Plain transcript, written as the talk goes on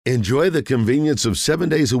Enjoy the convenience of 7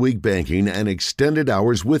 days a week banking and extended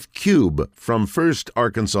hours with Cube from First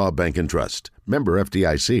Arkansas Bank and Trust. Member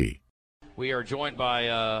FDIC. We are joined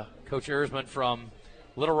by Coach Erisman from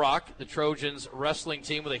Little Rock, the Trojans wrestling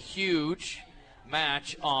team, with a huge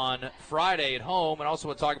match on Friday at home. And also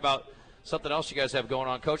want to talk about something else you guys have going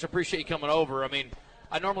on. Coach, I appreciate you coming over. I mean,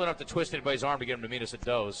 I normally don't have to twist anybody's arm to get them to meet us at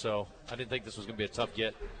Doe's, so I didn't think this was going to be a tough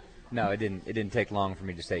get. No, it didn't take long for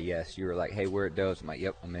me to say yes. You were like, hey, we're at Doe's. I'm like,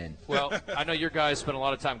 yep, I'm in. Well, I know your guys spend a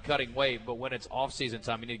lot of time cutting weight, but when it's off-season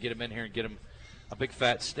time, you need to get them in here and get them a big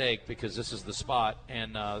fat steak because this is the spot.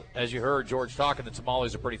 And as you heard George talking, the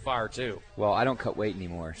tamales are pretty fire too. Well, I don't cut weight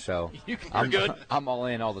anymore, so You're good. I'm all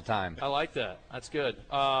in all the time. I like that. That's good.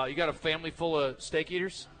 You got a family full of steak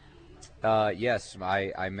eaters? Yes,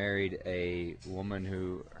 I married a woman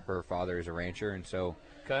who her father is a rancher, and so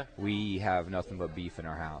we have nothing but beef in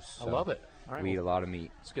our house. So I love it. All right, we eat a lot of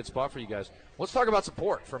meat. It's a good spot for you guys. Let's talk about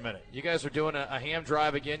support for a minute. You guys are doing a ham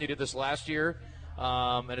drive again. You did this last year,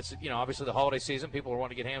 and it's obviously the holiday season. People are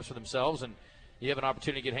wanting to get hams for themselves, and you have an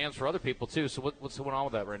opportunity to get hams for other people too. So what's going on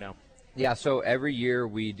with that right now? Yeah, so every year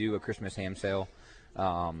we do a Christmas ham sale.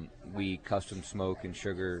 We custom smoke and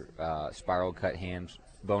sugar spiral cut hams,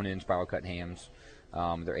 bone-in spiral cut hams.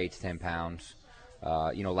 They're 8 to 10 pounds.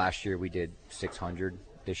 Last year we did 600.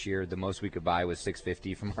 This year, the most we could buy was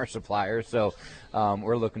 650 from our supplier. So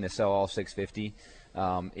we're looking to sell all 650.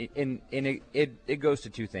 It goes to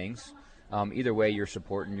two things. Either way, you're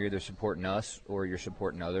either supporting us or you're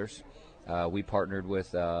supporting others. We partnered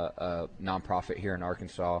with a nonprofit here in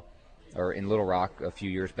Arkansas, or in Little Rock, a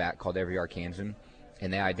few years back called Every Arkansan,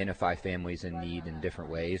 and they identify families in need in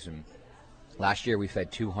different ways. And last year we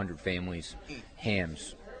fed 200 families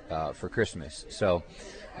hams for Christmas. So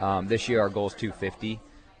this year our goal is 250.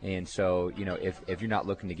 And so, if you're not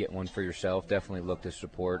looking to get one for yourself, definitely look to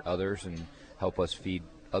support others and help us feed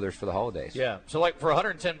others for the holidays. Yeah. So, like, for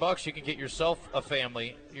 $110, you can get yourself a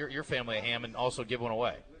family, your family a ham, and also give one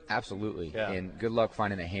away. Absolutely. Yeah. And good luck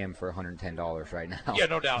finding a ham for $110 right now. Yeah,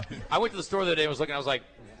 no doubt. I went to the store the other day and was looking. I was like,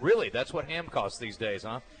 really? That's what ham costs these days,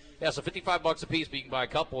 huh? Yeah. So $55 a piece, but you can buy a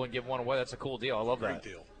couple and give one away. That's a cool deal. I love that.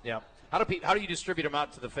 Great deal. Yeah. How do you distribute them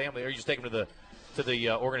out to the family, or you just take them to the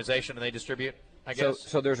organization and they distribute? I guess.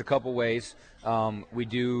 So there's a couple ways.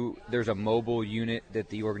 There's a mobile unit that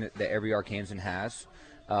that Every Arkansan has,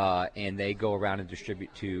 and they go around and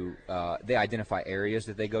distribute to. They identify areas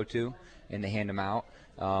that they go to, and they hand them out.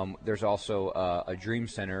 There's also a dream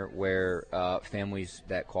center where families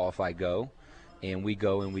that qualify go, and we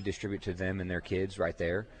go and we distribute to them and their kids right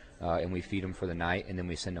there, and we feed them for the night, and then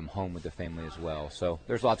we send them home with the family as well. So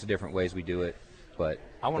there's lots of different ways we do it, but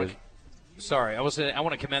I want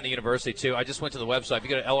to commend the university, too. I just went to the website. If you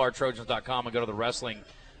go to lrtrojans.com and go to the wrestling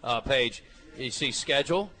page, you see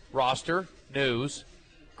schedule, roster, news,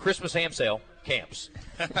 Christmas ham sale, camps.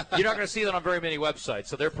 You're not going to see that on very many websites,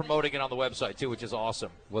 so they're promoting it on the website, too, which is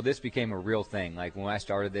awesome. Well, this became a real thing. Like, when I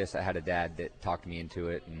started this, I had a dad that talked me into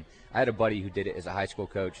it, and I had a buddy who did it as a high school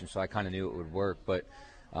coach, and so I kind of knew it would work. But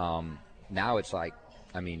now it's like,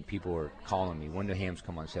 people are calling me, when do hams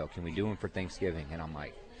come on sale? Can we do them for Thanksgiving? And I'm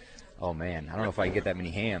like, oh, man, I don't know if I can get that many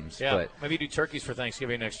hams. Yeah, but maybe do turkeys for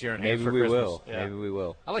Thanksgiving next year and maybe hams for we Christmas. will. Yeah. Maybe we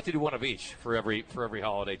will. I like to do one of each for every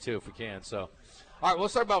holiday, too, if we can. So, all right, well,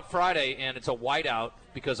 let's talk about Friday, and it's a whiteout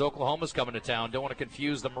because Oklahoma's coming to town. Don't want to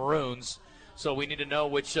confuse the Maroons, so we need to know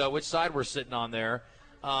which side we're sitting on there.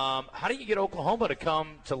 How do you get Oklahoma to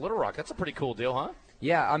come to Little Rock? That's a pretty cool deal, huh?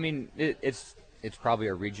 Yeah, it's probably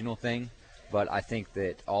a regional thing, but I think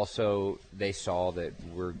that also they saw that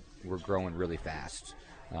we're growing really fast.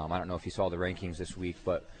 I don't know if you saw the rankings this week,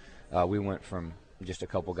 but we went from just a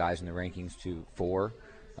couple guys in the rankings to 4.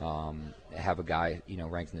 Have a guy,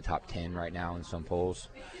 ranked in the top 10 right now in some polls.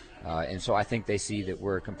 And so I think they see that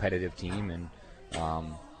we're a competitive team, and,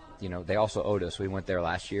 they also owed us. We went there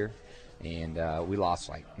last year, and we lost,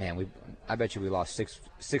 I bet you we lost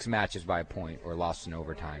six matches by a point or lost in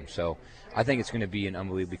overtime. So I think it's going to be an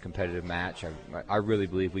unbelievably competitive match. I really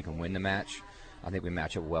believe we can win the match. I think we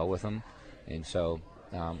match up well with them. And so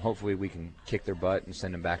hopefully we can kick their butt and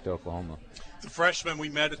send them back to Oklahoma. The freshman we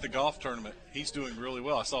met at the golf tournament, he's doing really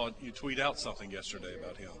well. I saw you tweet out something yesterday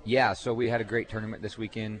about him. Yeah, so we had a great tournament this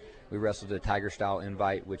weekend. We wrestled the Tiger Style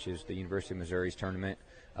Invite, which is the University of Missouri's tournament.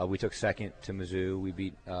 We took second to Mizzou. We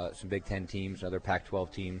beat some Big Ten teams, other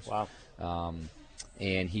Pac-12 teams. Wow.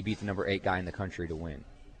 And he beat the number 8 guy in the country to win.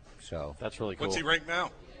 So that's really cool. What's he ranked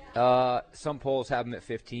now? Some polls have him at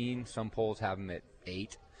 15. Some polls have him at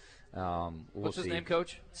 8. What's his name,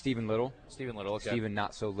 Coach? Stephen Little. Stephen Little, okay. Stephen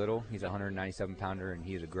Not So Little. He's a 197-pounder, and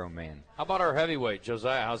he's a grown man. How about our heavyweight,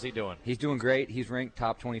 Josiah? How's he doing? He's doing great. He's ranked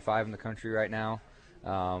top 25 in the country right now.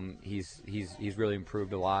 He's really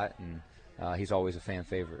improved a lot, and he's always a fan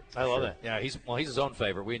favorite. I love that. Yeah, he's his own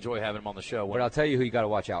favorite. We enjoy having him on the show. But I'll tell you who you got to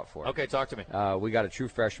watch out for. Okay, talk to me. We got a true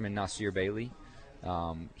freshman, Nasir Bailey.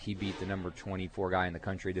 He beat the number 24 guy in the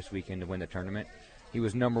country this weekend to win the tournament. He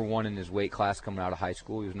was number 1 in his weight class coming out of high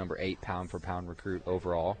school. He was number 8 pound-for-pound recruit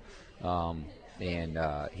overall, and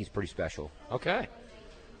he's pretty special. Okay.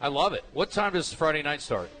 I love it. What time does Friday night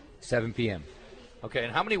start? 7 p.m. Okay,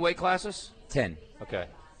 and how many weight classes? 10. Okay.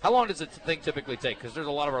 How long does the thing typically take? Because there's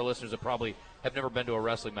a lot of our listeners that probably have never been to a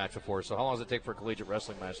wrestling match before, so how long does it take for a collegiate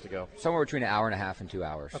wrestling match to go? Somewhere between an hour and a half and 2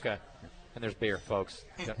 hours. Okay. And there's beer, folks.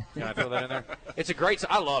 Can I throw that in there? It's a great –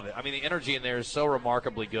 I love it. I mean, the energy in there is so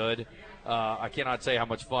remarkably good. I cannot say how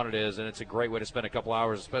much fun it is, and it's a great way to spend a couple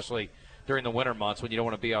hours, especially during the winter months when you don't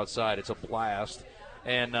want to be outside. It's a blast.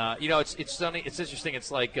 And, it's funny. It's interesting.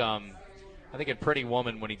 It's like I think in Pretty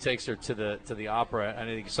Woman when he takes her to the opera, I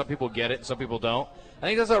think some people get it and some people don't. I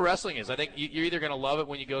think that's how wrestling is. I think you're either going to love it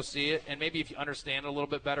when you go see it, and maybe if you understand a little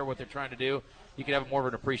bit better what they're trying to do, you can have more of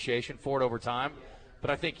an appreciation for it over time. But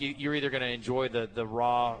I think you're either going to enjoy the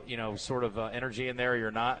raw, sort of energy in there or you're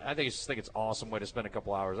not. I think it's an awesome way to spend a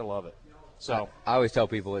couple hours. I love it. So I always tell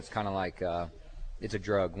people it's kind of like it's a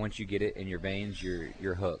drug. Once you get it in your veins,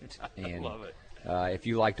 you're hooked. And, I love it. If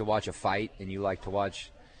you like to watch a fight and you like to watch,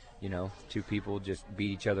 two people just beat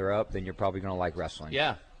each other up, then you're probably going to like wrestling.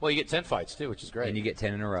 Yeah. Well, you get 10 fights, too, which is great. And you get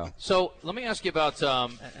 10 in a row. So let me ask you about,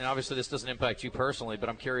 and obviously this doesn't impact you personally, but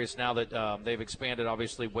I'm curious now that they've expanded,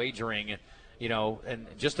 obviously, wagering, and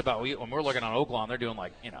just about when we're looking on Oaklawn, they're doing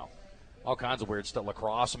all kinds of weird stuff.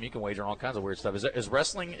 Lacrosse, you can wager on all kinds of weird stuff. Is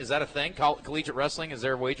wrestling, is that a thing? Collegiate wrestling, is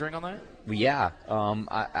there wagering on that? Yeah.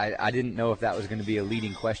 I didn't know if that was going to be a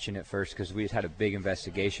leading question at first because we just had a big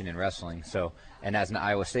investigation in wrestling. So, and as an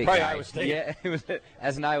Iowa State Probably guy, Iowa State. Yeah, it was,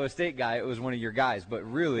 as an Iowa State guy, it was one of your guys. But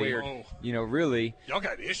really, Weird. Really, Y'all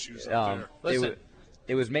got issues out there. Listen.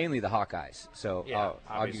 It was mainly the Hawkeyes. So Yeah,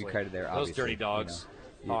 I'll give you credit there. Those obviously, dirty dogs.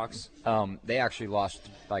 Hawks. They actually lost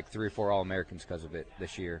like 3 or 4 All-Americans because of it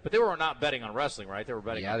this year. But they were not betting on wrestling, right? They were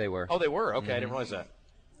betting Yeah, on... they were. Oh, they were? Okay, I didn't realize that.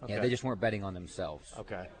 Okay. Yeah, they just weren't betting on themselves.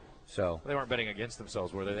 Okay. So They weren't betting against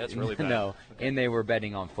themselves, were they? That's really bad. No, and they were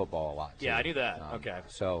betting on football a lot, too. Yeah, I knew that. Okay.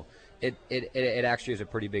 So it actually is a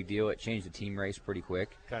pretty big deal. It changed the team race pretty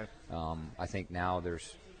quick. Okay. I think now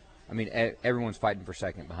everyone's fighting for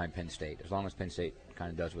second behind Penn State. As long as Penn State kind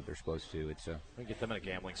of does what they're supposed to, it's a... We get them in a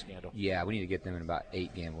gambling scandal. Yeah, we need to get them in about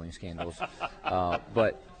 8 gambling scandals.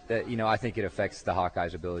 But I think it affects the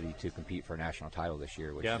Hawkeyes' ability to compete for a national title this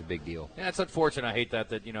year, which is a big deal. Yeah, it's unfortunate. I hate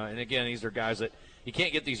that, and again, these are guys that you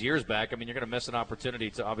can't get these years back. I mean, you're going to miss an opportunity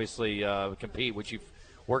to obviously compete, which you've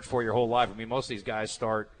worked for your whole life. I mean, most of these guys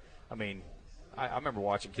start, I remember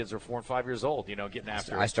watching kids that were 4 and 5 years old, getting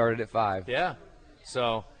after it. I started at 5. Yeah.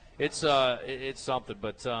 So it's something.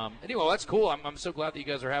 But anyway, that's cool. I'm so glad that you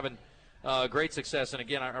guys are having great success. And,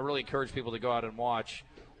 again, I really encourage people to go out and watch.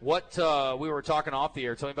 What we were talking off the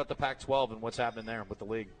air, tell me about the Pac-12 and what's happening there with the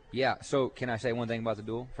league. Yeah, so can I say one thing about the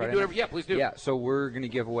duel Friday night? Yeah, please do. Yeah, so we're going to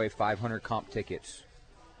give away 500 comp tickets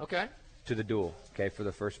Okay. to the duel, for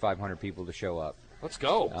the first 500 people to show up. Let's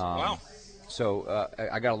go. Wow. So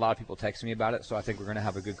I got a lot of people texting me about it, so I think we're going to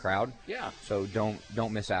have a good crowd. Yeah. So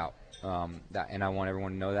don't miss out. And I want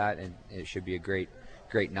everyone to know that, and it should be a great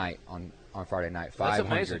night on Friday night. 500.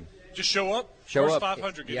 That's amazing. Just show up. Show First up.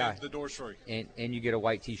 500 get Yeah. in, the door's free. And you get a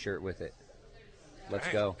white T-shirt with it. Let's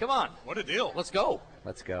Dang. go. Come on. What a deal. Let's go.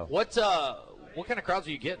 Let's go. What kind of crowds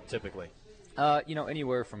are you getting typically?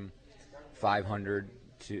 Anywhere from 500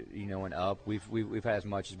 to and up. We've had as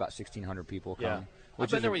much as about 1,600 people come. Yeah. Which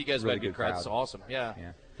I've been is there when you guys really had a good crowd. It's awesome. Yeah.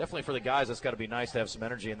 Definitely for the guys, that's got to be nice to have some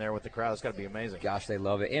energy in there with the crowd. It's got to be amazing. Gosh, they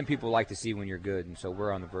love it. And people like to see when you're good, and so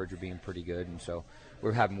we're on the verge of being pretty good, and so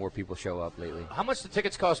we're having more people show up lately. How much do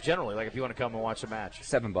tickets cost generally, like if you want to come and watch a match?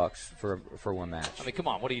 $7 for one match. I mean, come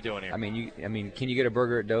on, what are you doing here? I mean, can you get a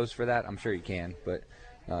burger at Doe's for that? I'm sure you can, but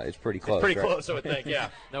it's pretty close. It's pretty right? close, I would think, yeah,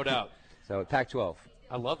 no doubt. So Pac-12.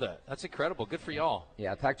 I love that. That's incredible. Good for y'all.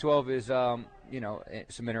 Yeah, Pac-12 is,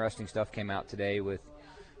 some interesting stuff came out today with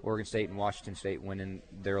Oregon State and Washington State winning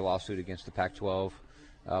their lawsuit against the Pac-12,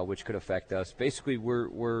 which could affect us. Basically,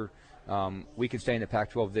 we can stay in the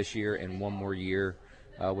Pac-12 this year and one more year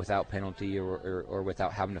without penalty or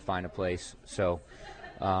without having to find a place. So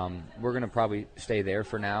we're going to probably stay there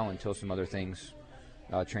for now until some other things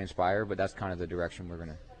transpire, but that's kind of the direction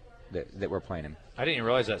that we're playing in. I didn't even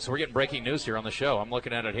realize that. So we're getting breaking news here on the show. I'm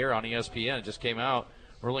looking at it here on ESPN. It just came out.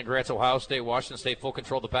 Ruling grants Ohio State, Washington State full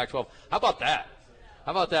control of the Pac-12. How about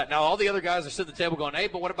that? Now, all the other guys are sitting at the table going, hey,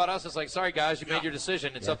 but what about us? It's like, sorry, guys, you made your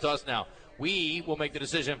decision. It's up to us now. We will make the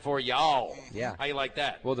decision for y'all. Yeah. How you like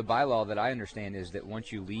that? Well, the bylaw that I understand is that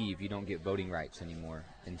once you leave, you don't get voting rights anymore.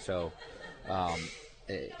 And so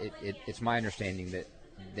it's my understanding that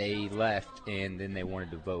they left and then they wanted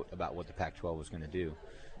to vote about what the Pac-12 was going to do.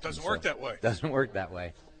 Doesn't work that way. Doesn't work that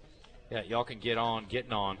way. Yeah, y'all can getting on.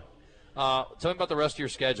 Tell me about the rest of your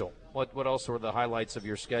schedule. What else were the highlights of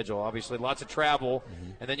your schedule? Obviously, lots of travel,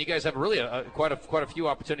 and then you guys have really quite a few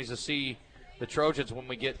opportunities to see the Trojans when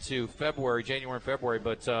we get to January and February.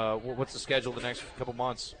 But what's the schedule the next couple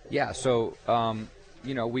months? Yeah, so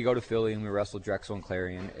we go to Philly and we wrestle Drexel and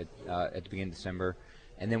Clarion at the beginning of December,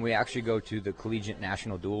 and then we actually go to the Collegiate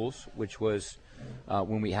National Duels, which was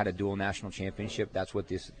when we had a dual national championship. That's what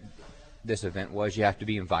this event was. You have to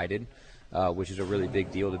be invited. Which is a really big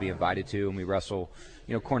deal to be invited to. And we wrestle,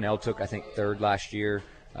 Cornell took, I think, 3rd last year.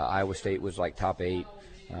 Iowa State was like top 8,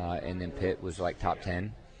 and then Pitt was like top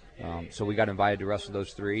 10. So we got invited to wrestle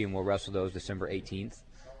those 3, and we'll wrestle those December 18th.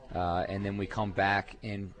 And then we come back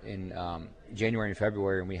in January and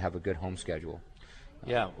February, and we have a good home schedule.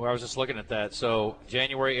 Yeah, well, I was just looking at that. So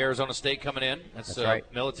January, Arizona State coming in. That's right.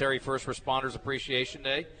 Military First Responders Appreciation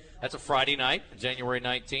Day. That's a Friday night, January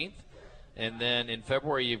 19th. And then in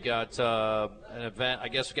February, you've got an event. I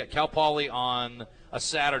guess you've got Cal Poly on a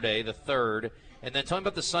Saturday, the 3rd. And then tell me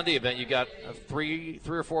about the Sunday event. You got three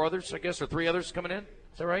or 4 others, I guess, or 3 others coming in.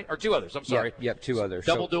 Is that right? Or 2 others. I'm sorry. Yep, 2 others.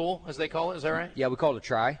 Double duel, as they call it. Is that right? Yeah, we call it a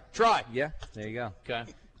try. Try. Yeah, there you go. Okay.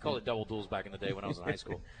 Called it double duels back in the day when I was in high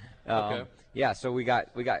school. Okay. Yeah, so we got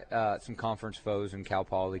some conference foes in Cal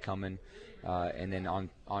Poly coming, and then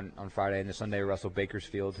on Friday and the Sunday we wrestle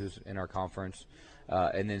Bakersfield, who's in our conference.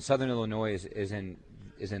 And then Southern Illinois is in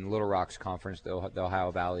Little Rock's conference, the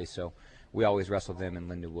Ohio Valley. So we always wrestle them in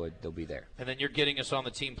Lindenwood. They'll be there. And then you're getting us on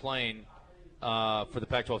the team plane for the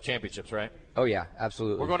Pac-12 championships, right? Oh yeah,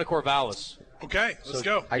 absolutely. We're going to Corvallis. Okay, let's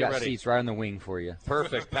go. I got ready. seats right on the wing for you.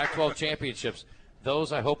 Perfect. Pac-12 championships.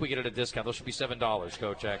 Those I hope we get at a discount. Those should be $7,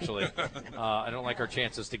 Coach. Actually, I don't like our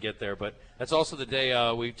chances to get there, but that's also the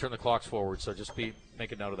day we turn the clocks forward. So just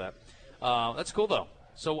make a note of that. That's cool though.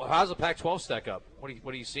 So how's the Pac-12 stack up?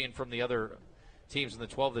 What are you seeing from the other teams in the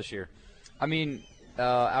 12 this year? I mean,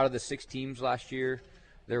 out of the 6 teams last year,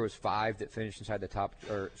 there was 4 that finished inside the top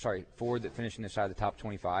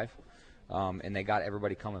 25, and they got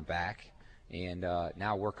everybody coming back, and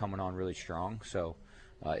now we're coming on really strong. So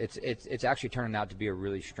it's actually turning out to be a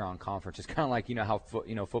really strong conference. It's kind of like how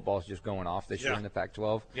football is just going off this year in the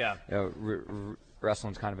Pac-12. Yeah.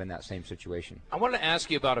 Wrestling's kind of in that same situation. I wanted to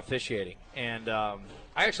ask you about officiating, and I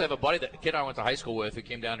actually have a kid I went to high school with who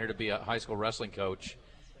came down here to be a high school wrestling coach,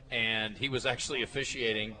 and he was actually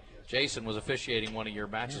officiating. Jason was officiating one of your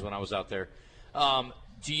matches when I was out there.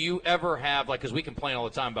 Do you ever have, because we complain all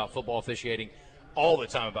the time about football officiating, all the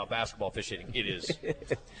time about basketball officiating. It is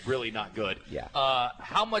really not good. Yeah.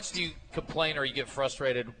 How much do you complain or you get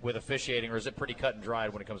frustrated with officiating, or is it pretty cut and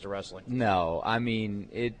dried when it comes to wrestling? No, I mean,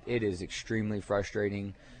 it is extremely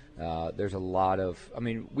frustrating. There's a lot of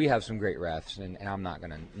 – we have some great refs, and I'm not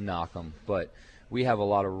going to knock them, but we have a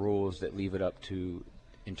lot of rules that leave it up to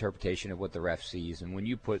interpretation of what the ref sees. And when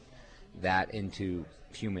you put that into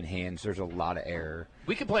human hands, there's a lot of error.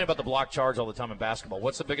 We complain about the block charge all the time in basketball.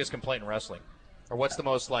 What's the biggest complaint in wrestling? Or what's the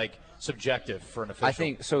most subjective for an official? I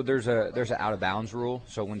think so. There's an out of bounds rule.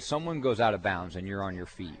 So when someone goes out of bounds and you're on your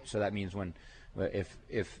feet, so that means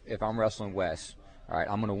if I'm wrestling Wes, all right,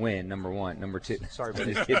 I'm going to win. Number 1, number 2. Sorry,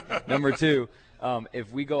 but number 2,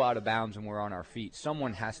 if we go out of bounds and we're on our feet,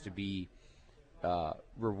 someone has to be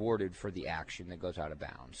rewarded for the action that goes out of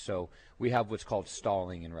bounds. So we have what's called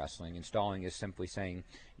stalling in wrestling, and stalling is simply saying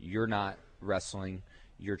you're not wrestling,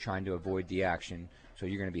 you're trying to avoid the action. So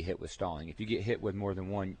you're going to be hit with stalling. If you get hit with more than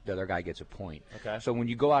one, the other guy gets a point. Okay. So when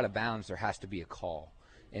you go out of bounds, there has to be a call.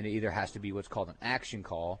 And it either has to be what's called an action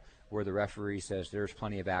call, where the referee says there's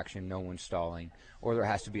plenty of action, no one's stalling, or there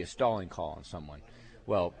has to be a stalling call on someone.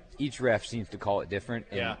 Well, each ref seems to call it different,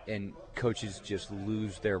 and coaches just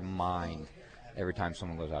lose their mind every time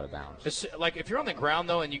someone goes out of bounds. It's if you're on the ground,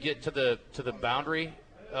 though, and you get to the boundary,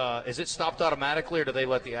 is it stopped automatically, or do they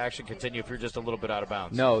let the action continue if you're just a little bit out of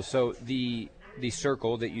bounds? No, so the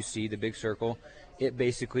circle that you see, the big circle, it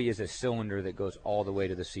basically is a cylinder that goes all the way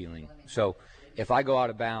to the ceiling. So if I go out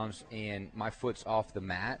of bounds and my foot's off the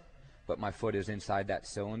mat, but my foot is inside that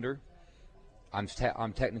cylinder, I'm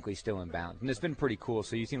technically still in bounds. And it's been pretty cool.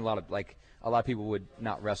 So you've seen a lot of people would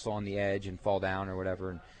not wrestle on the edge and fall down or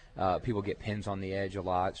whatever, and people get pins on the edge a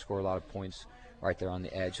lot, score a lot of points right there on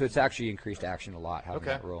the edge. So it's actually increased action a lot having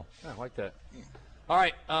that rule. I like that. All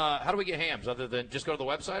right, how do we get hams other than just go to the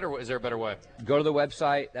website, or is there a better way? Go to the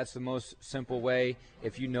website. That's the most simple way.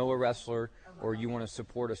 If you know a wrestler, or you want to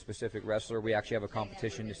support a specific wrestler, we actually have a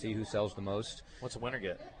competition to see who sells the most. What's the winner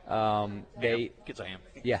get? They gets a ham.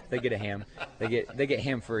 Yeah, they get a ham. They get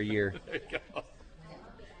ham for a year. There you go.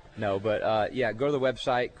 No, but go to the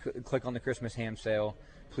website, click on the Christmas ham sale.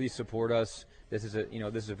 Please support us. This is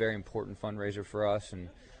a very important fundraiser for us, and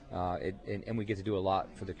we get to do a lot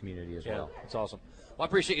for the community as well. That's awesome. Well, I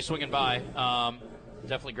appreciate you swinging by.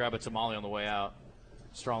 Definitely grab a tamale on the way out.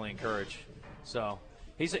 Strongly encourage. So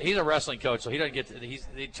he's a wrestling coach, so he doesn't get to, he's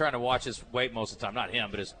trying to watch his weight most of the time. Not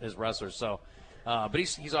him, but his wrestlers. So, but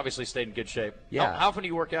he's obviously stayed in good shape. Yeah. How often do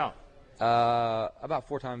you work out? About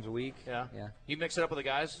 4 times a week. Yeah. Yeah. You mix it up with the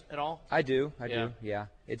guys at all? I do. Yeah.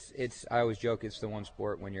 It's. I always joke it's the one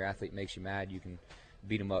sport when your athlete makes you mad, you can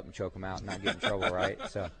beat them up and choke them out and not get in trouble, right?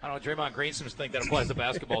 So. I don't know. Draymond Green seems to think that applies to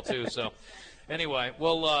basketball too. So, anyway,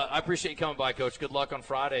 well, I appreciate you coming by, Coach. Good luck on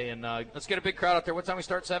Friday, and let's get a big crowd out there. What time we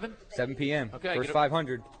start? 7 p.m. Okay. First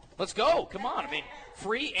 500. Let's go. Come on. I mean,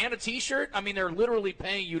 free and a T-shirt. I mean, they're literally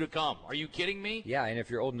paying you to come. Are you kidding me? Yeah, and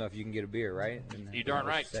if you're old enough, you can get a beer, right? You're darn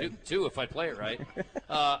right. Two if I play it right.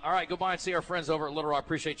 All right, go by and see our friends over at Little Rock.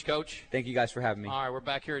 Appreciate you, Coach. Thank you guys for having me. All right, we're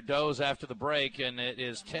back here at Doe's after the break, and it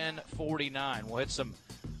is 10:49. We'll hit some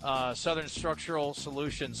Southern Structural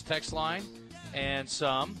Solutions text line and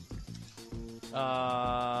some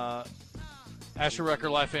Asher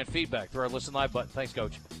Record Live fan feedback through our Listen Live button. Thanks,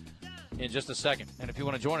 Coach. In just a second. And if you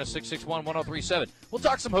want to join us, 661-1037. We'll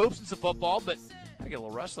talk some hoops and some football, but I get a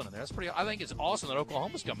little wrestling in there. That's pretty. I think it's awesome that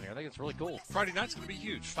Oklahoma's coming here. I think it's really cool. Friday night's going to be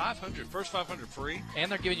huge. 500, first 500 free.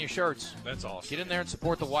 And they're giving you shirts. That's awesome. Get in there and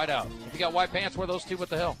support the whiteout. If you got white pants, wear those too. What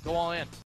the hell? Go all in.